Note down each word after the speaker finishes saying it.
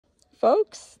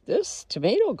folks, this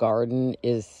tomato garden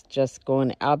is just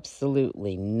going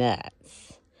absolutely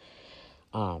nuts.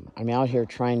 I'm out here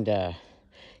trying to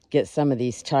get some of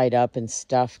these tied up and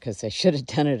stuff because I should have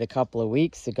done it a couple of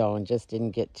weeks ago and just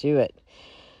didn't get to it.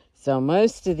 So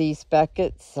most of these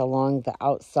buckets along the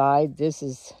outside, this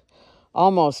is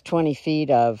almost 20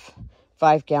 feet of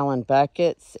 5-gallon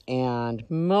buckets, and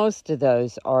most of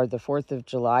those are the 4th of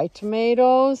July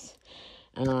tomatoes.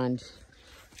 And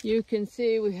you can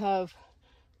see we have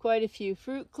quite a few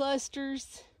fruit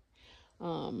clusters,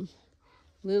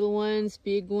 little ones,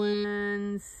 big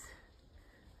ones,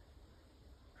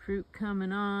 fruit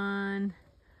coming on,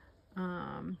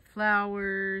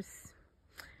 flowers,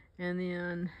 and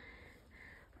then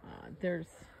there's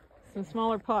some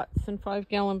smaller pots and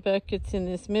 5-gallon buckets in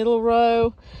this middle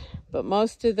row, but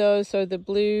most of those are the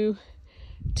blue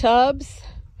tubs.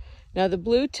 Now the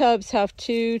blue tubs have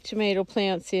 2 tomato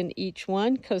plants in each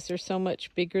one because they're so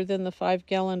much bigger than the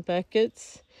 5-gallon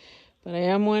buckets. But I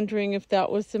am wondering if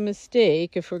that was a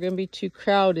mistake, if we're going to be too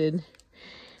crowded.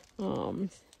 And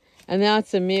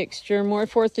that's a mixture, more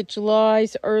 4th of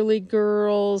July's, early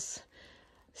girls,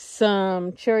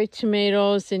 some cherry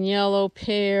tomatoes and yellow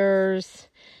pears.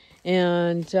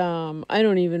 And I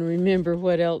don't even remember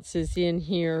what else is in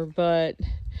here, but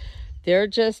they're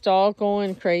just all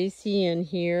going crazy in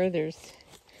here. There's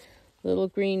little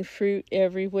green fruit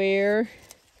everywhere.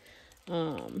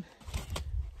 I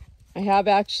have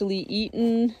actually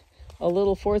eaten a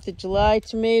little 4th of July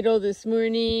tomato this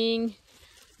morning.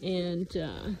 And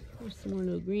there's some more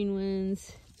little green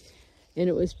ones. And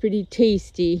it was pretty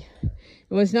tasty.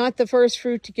 It was not the first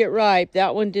fruit to get ripe.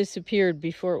 That one disappeared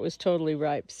before it was totally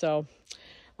ripe. So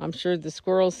I'm sure the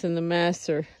squirrels in the mess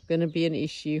are going to be an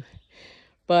issue.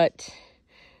 But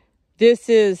this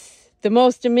is the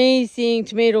most amazing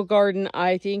tomato garden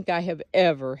I think I have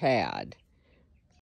ever had.